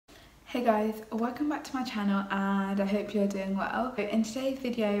Hey guys, welcome back to my channel and I hope you're doing well. In today's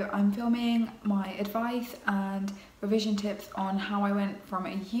video I'm filming my advice and revision tips on how I went from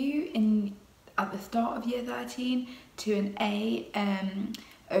a U at the start of year 13 to an A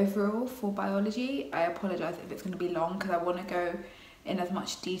overall for biology. I apologise if it's going to be long because I want to go in as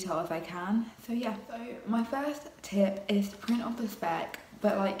much detail as I can. So yeah, so my first tip is to print off the spec,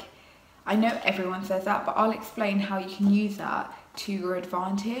 but like I know everyone says that, but I'll explain how you can use that to your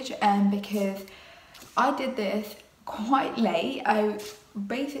advantage, because I did this quite late. I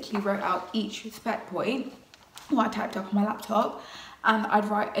basically wrote out each spec point, what I typed up on my laptop, and I'd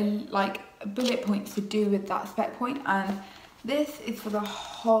write like bullet points to do with that spec point, and this is for the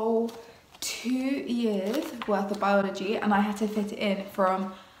whole 2 years worth of biology, and I had to fit it in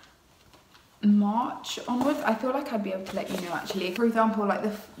from March onwards. I feel like I'd be able to let you know actually. For example, like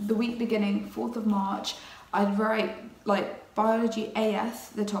the week beginning 4th of March, I'd write like biology AS,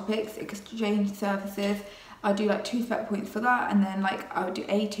 the topics, exchange services. I'd do like 2 spec points for that, and then like I would do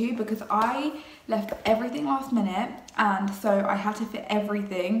A2 because I left everything last minute, and so I had to fit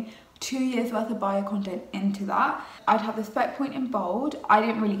everything 2 years worth of bio content into that. I'd have the spec point in bold. I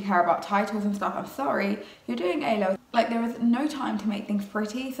didn't really care about titles and stuff. I'm sorry, you're doing A-level. Like there was no time to make things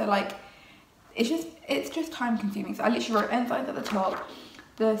pretty, so like it's just time consuming. So I literally wrote enzymes at the top,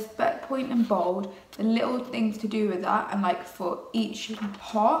 the spec point in bold, the little things to do with that, and like for each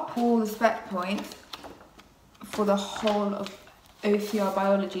part, all the spec points for the whole of OCR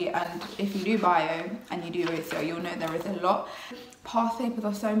biology. And if you do bio and you do OCR, you'll know there is a lot. Past papers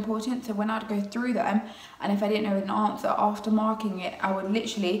are so important, so when I'd go through them and if I didn't know an answer after marking it, I would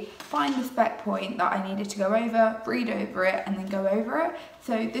literally find the spec point that I needed to go over, read over it, and then go over it.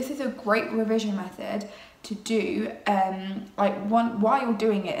 So this is a great revision method to do, while you're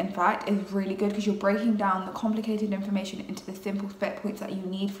doing it, in fact, is really good because you're breaking down the complicated information into the simple spec points that you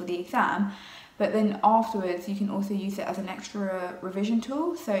need for the exam. But then afterwards you can also use it as an extra revision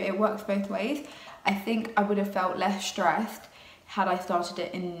tool, so it works both ways. I think I would have felt less stressed had I started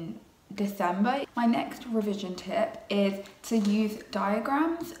it in December. My next revision tip is to use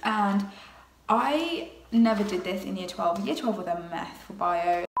diagrams, and I never did this in year 12. Year 12 was a mess for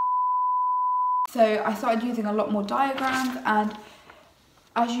bio. So I started using a lot more diagrams, and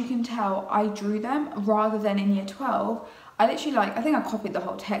as you can tell, I drew them rather than in year 12. I literally I think I copied the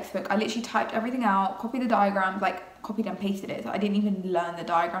whole textbook. I literally typed everything out, copied the diagrams, like copied and pasted it. So I didn't even learn the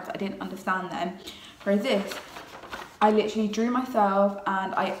diagrams, I didn't understand them. Whereas this, I literally drew myself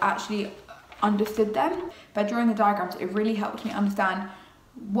and I actually understood them. By drawing the diagrams, it really helped me understand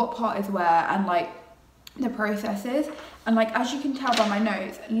what part is where and like the processes. And like as you can tell by my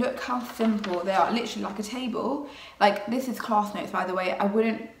notes, look how simple they are, literally like a table. Like this is class notes, by the way. I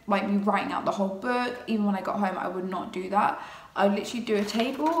wouldn't like be writing out the whole book. Even when I got home, I would not do that. I would literally do a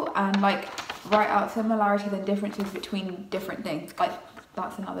table and like write out similarities and differences between different things. Like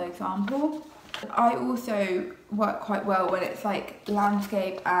that's another example. I also work quite well when it's like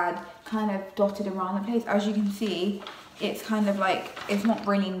landscape and kind of dotted around the place. As you can see, it's kind of like, it's not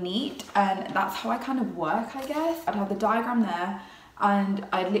really neat, and that's how I kind of work, I guess. I'd have the diagram there and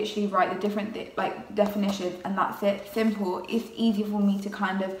I'd literally write the different like definitions, and that's it. Simple. It's easy for me to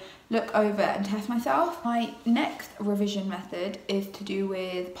kind of look over and test myself. My next revision method is to do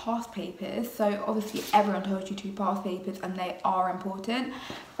with past papers. So obviously everyone told you to do past papers and they are important,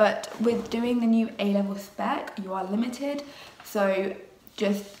 but with doing the new A-level spec, you are limited. So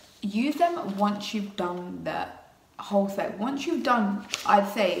just use them once you've done the whole spec. Once you've done, I'd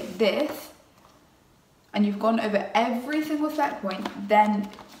say this, and you've gone over every single spec point, then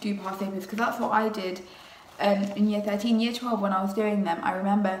do past papers, because that's what I did in year 13. Year 12, when I was doing them, I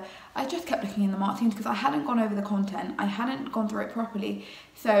remember I just kept looking in the mark schemes because I hadn't gone over the content, I hadn't gone through it properly,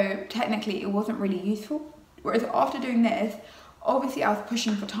 so technically it wasn't really useful. Whereas after doing this, obviously I was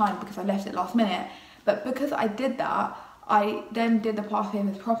pushing for time because I left it last minute, but because I did that, I then did the past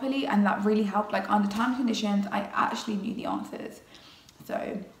papers properly, and that really helped. Like under time conditions, I actually knew the answers,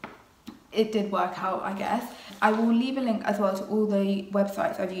 so it did work out, I guess. I will leave a link as well to all the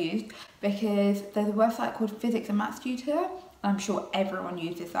websites I've used, because there's a website called physics&mathstutor, and I'm sure everyone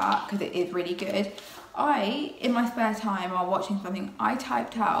uses that because it is really good. In my spare time while watching something, I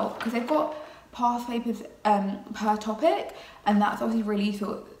typed out, because they've got past papers per topic, and that's obviously really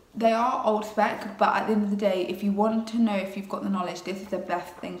useful. They are old spec, but at the end of the day, if you want to know if you've got the knowledge, this is the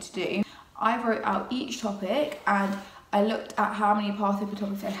best thing to do. I wrote out each topic and I looked at how many past paper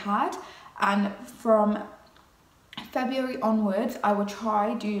topics I had, and from February onwards, I would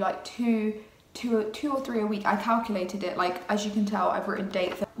try do like two or three a week. I calculated it, like as you can tell, I've written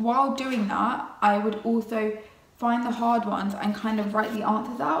dates. While doing that, I would also find the hard ones and kind of write the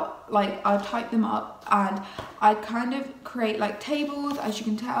answers out. Like I'd type them up and I'd kind of create like tables, as you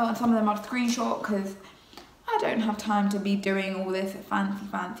can tell, and some of them I'd screenshot because I don't have time to be doing all this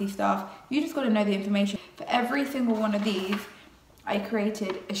fancy stuff. You just got to know the information. For every single one of these, I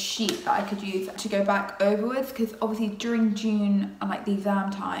created a sheet that I could use to go back overwards, because obviously during June and like the exam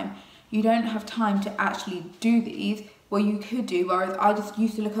time, you don't have time to actually do these. Well, you could do, whereas I just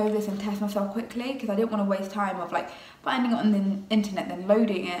used to look over this and test myself quickly because I didn't want to waste time of like finding it on the internet, then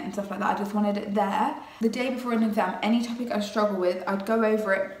loading it and stuff like that. I just wanted it there. The day before an exam, any topic I struggle with, I'd go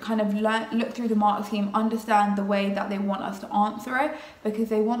over it, kind of look through the mark scheme, understand the way that they want us to answer it, because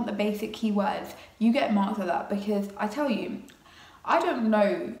they want the basic keywords. You get marks of that, because I tell you, I don't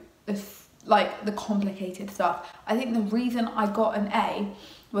know if like the complicated stuff. I think the reason I got an A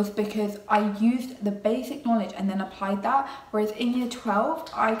was because I used the basic knowledge and then applied that, whereas in year 12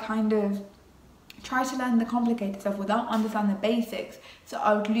 I kind of tried to learn the complicated stuff without understanding the basics, so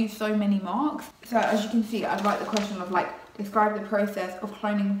I would lose so many marks. So as you can see, I'd write the question of like, describe the process of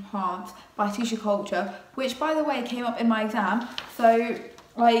cloning plants by tissue culture, which by the way came up in my exam. So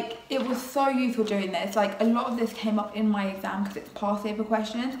like it was so useful doing this. Like a lot of this came up in my exam because it's past paper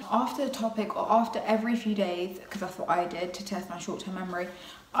questions. After a topic, or after every few days, because that's what I did to test my short-term memory,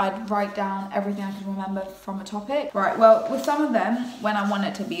 I'd write down everything I could remember from a topic. Right, well, with some of them, when I want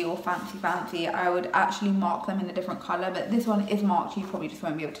it to be all fancy, I would actually mark them in a different colour, but this one is marked, you probably just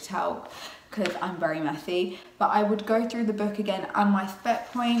won't be able to tell because I'm very messy. But I would go through the book again and my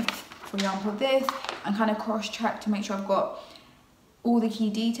spec points, for example this, and kind of cross-check to make sure I've got all the key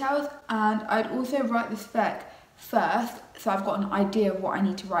details. And I'd also write the spec first, so I've got an idea of what I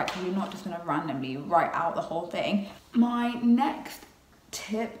need to write, because you're not just going to randomly write out the whole thing. My next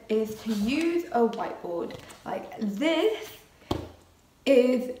tip is to use a whiteboard. Like this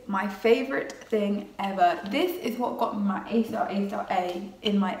is my favorite thing ever. This is what got me my A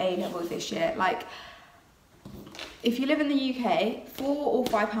in my A levels this year. Like if you live in the UK, £4 or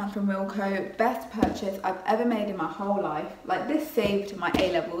 £5 from Wilko, best purchase I've ever made in my whole life. Like this saved my A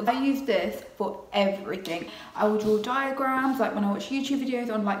levels. I use this for everything. I will draw diagrams, like when I watch YouTube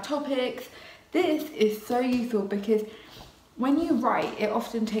videos on like topics. This is so useful because when you write, it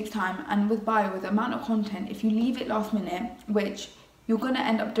often takes time, and with bio, with the amount of content, if you leave it last minute, which you're going to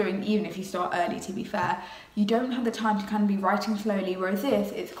end up doing even if you start early, to be fair, you don't have the time to kind of be writing slowly, whereas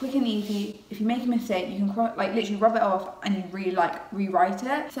this, it's quick and easy. If you make a mistake, you can like literally rub it off and you really like rewrite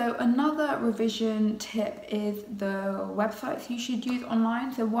it. So another revision tip is the websites you should use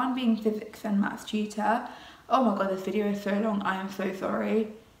online. So one being physics&mathstutor. Oh my god, this video is so long, I am so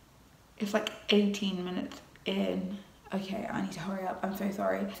sorry. It's like 18 minutes in. Okay, I need to hurry up, I'm so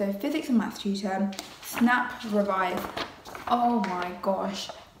sorry. So physics&mathstutor, Snaprevise. Oh my gosh,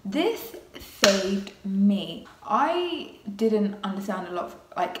 this saved me. I didn't understand a lot of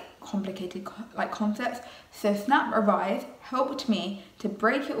like complicated like concepts, so Snaprevise helped me to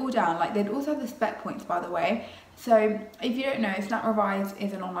break it all down. Like they'd also have the spec points, by the way. So if you don't know, Snaprevise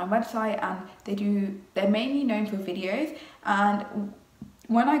is an online website, and they're mainly known for videos. And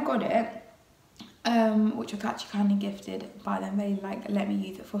when I got it, which was actually kind of gifted by them, they like let me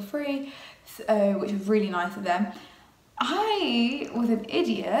use it for free, so, which was really nice of them. I was an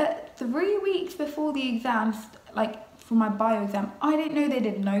idiot. 3 weeks before the exams, like for my bio exam, I didn't know they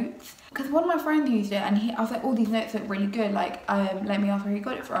did notes, because one of my friends used it, and I was like, all these notes look really good, like let me ask where he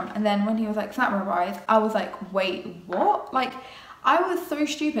got it from. And then when he was like Snaprevise, I was like, wait, what? Like I was so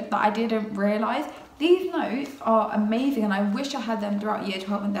stupid that I didn't realise these notes are amazing, and I wish I had them throughout year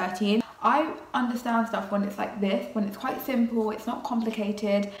 12 and 13. I understand stuff when it's like this, when it's quite simple, it's not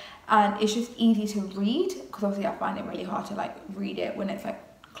complicated, and it's just easy to read, because obviously I find it really hard to like read it when it's like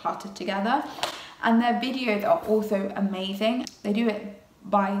cluttered together. And their videos are also amazing. They do it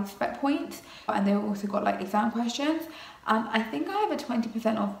by spec points, and they've also got like exam questions, and I think I have a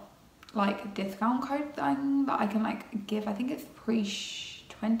 20% off like discount code thing that I can like give. I think it's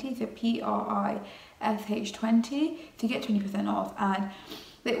PRISH20, so PRISH20, so you get 20% off. And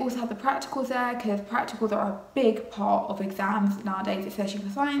they also have the practicals there, because practicals are a big part of exams nowadays, especially for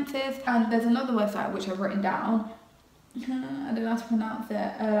sciences. And there's another website which I've written down, I don't know how to pronounce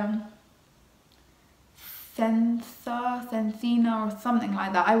it, Sensina or something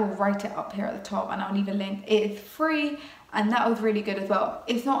like that. I will write it up here at the top and I'll leave a link. It is free, and that was really good as well.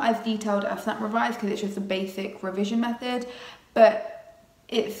 It's not as detailed as Snaprevise because it's just a basic revision method, but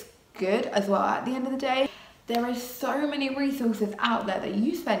it's good as well at the end of the day. There are so many resources out there that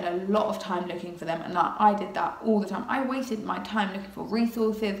you spend a lot of time looking for them, and I did that all the time. I wasted my time looking for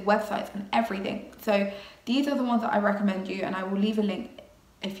resources, websites and everything. So these are the ones that I recommend you, and I will leave a link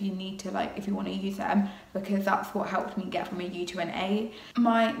if you need to, like, if you want to use them, because that's what helped me get from a U to an A.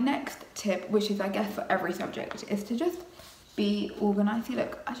 My next tip, which is I guess for every subject, is to just be organised. See,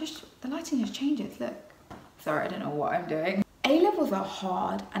 look, the lighting just changes, look. Sorry, I don't know what I'm doing. A-levels are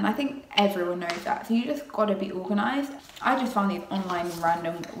hard, and I think everyone knows that, so you just gotta be organised. I just found these online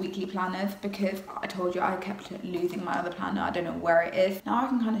random weekly planners because I told you I kept losing my other planner. I don't know where it is. Now I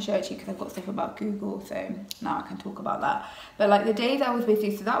can kind of show it to you because I've got stuff about Google, so now I can talk about that. But like the days I was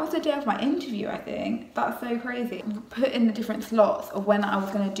busy, so that was the day of my interview, I think. That's so crazy. Put in the different slots of when I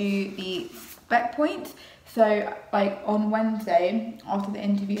was gonna do the spec points. So like on Wednesday after the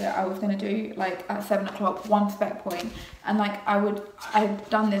interview, I was gonna do like at 7 o'clock one spec point, and like I've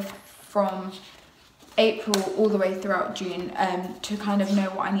done this from April all the way throughout June to kind of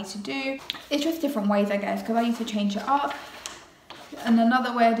know what I need to do. It's just different ways, I guess, because I used to change it up. And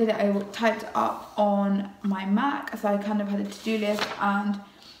another way I did it, I typed it up on my Mac, so I kind of had a to-do list, and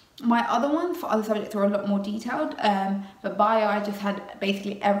my other ones for other subjects were a lot more detailed, but bio I just had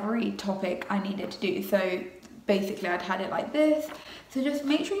basically every topic I needed to do. So basically I'd had it like this. So just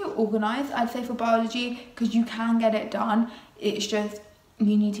make sure you're organised, I'd say, for biology, because you can get it done. It's just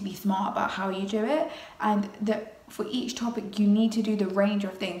you need to be smart about how you do it, and for each topic you need to do the range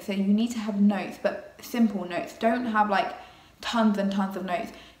of things. So you need to have notes, but simple notes. Don't have like tons and tons of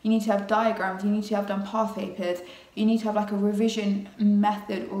notes. You need to have diagrams, you need to have done past papers, you need to have like a revision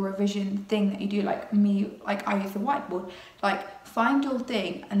method or revision thing that you do, like me, like I use the whiteboard. Like find your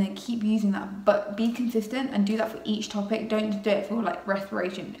thing and then keep using that, but be consistent and do that for each topic. Don't do it for like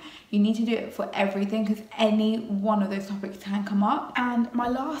respiration. You need to do it for everything, because any one of those topics can come up. And my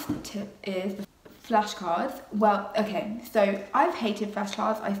last tip is flashcards. Well, okay, so I've hated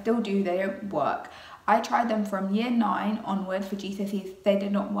flashcards, I still do, they don't work. I tried them from year 9 onwards for GCSEs, they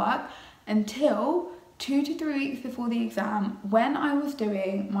did not work until 2 to 3 weeks before the exam, when I was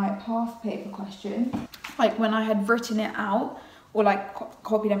doing my past paper question, like when I had written it out or like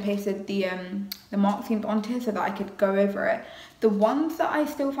copied and pasted the mark schemes onto it so that I could go over it. The ones that I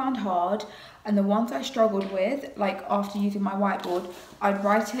still found hard and the ones I struggled with, like after using my whiteboard, I'd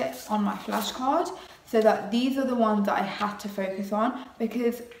write it on my flashcard, so that these are the ones that I had to focus on,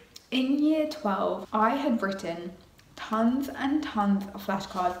 because in year 12, I had written tons and tons of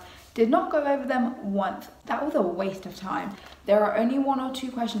flashcards, did not go over them once. That was a waste of time. There are only 1 or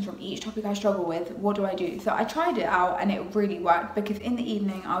 2 questions from each topic I struggle with. What do I do? So I tried it out and it really worked, because in the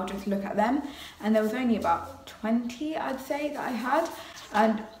evening I would just look at them, and there was only about 20, I'd say, that I had.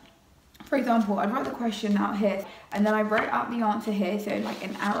 And for example, I'd write the question out here and then I wrote out the answer here, so like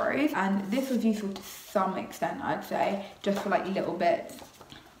in arrows, and this was useful to some extent, I'd say, just for like little bits.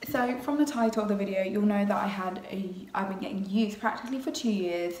 So from the title of the video, you'll know that I've been getting U's practically for 2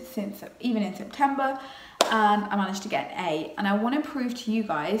 years, since even in September, and I managed to get an A. And I want to prove to you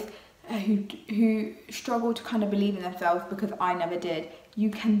guys who struggle to kind of believe in themselves, because I never did,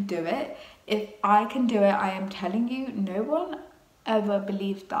 you can do it. If I can do it, I am telling you, no one ever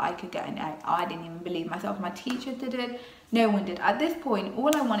believed that I could get an A. I didn't even believe myself. My teacher did it. No one did. At this point,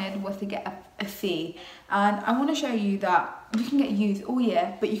 all I wanted was to get a C, and I want to show you that you can get U's all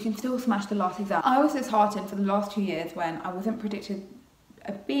year, but you can still smash the last exam. I was disheartened for the last 2 years when I wasn't predicted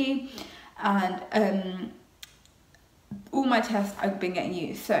a B, and all my tests I've been getting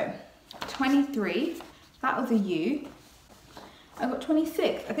U's. So 23, that was a U. I got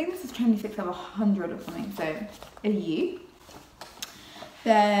 26. I think this is 26 out of 100 or something, so a U.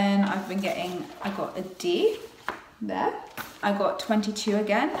 Then I got a D there. I got 22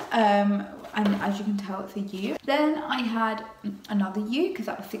 again, and as you can tell, it's a U. Then I had another U, because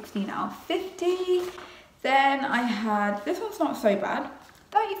that was 16 out of 50. Then I had, this one's not so bad,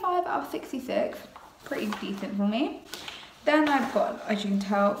 35 out of 66, pretty decent for me. Then I've got, as you can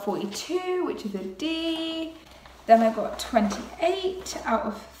tell, 42, which is a D. Then I got 28 out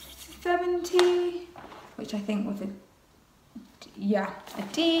of 70, which I think was a D.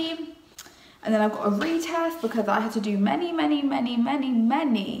 And then I've got a retest, because I had to do many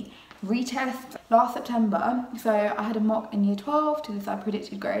retests last September. So I had a mock in year 12 to decide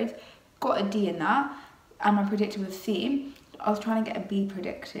predicted grades, got a D in that, and my predicted was C. I was trying to get a B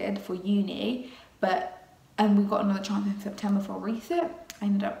predicted for uni, and we got another chance in September for a resit. I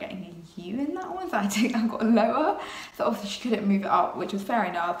ended up getting a U in that one, so I think I got lower. So obviously she couldn't move it up, which was fair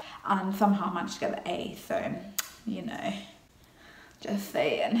enough, and somehow I managed to get the A, so, you know. Just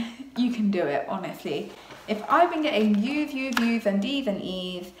saying, you can do it, honestly. If I've been getting U's and D's and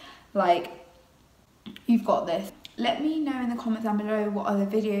E's, like, you've got this. Let me know in the comments down below what other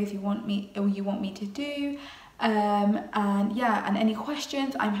videos you want me to do. And yeah, and any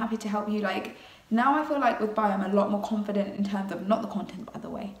questions, I'm happy to help you like Now I feel like with bio I'm a lot more confident in terms of, not the content by the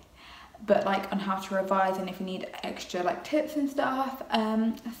way, but like on how to revise and if you need extra like tips and stuff.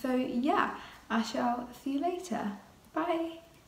 So yeah, I shall see you later. Bye.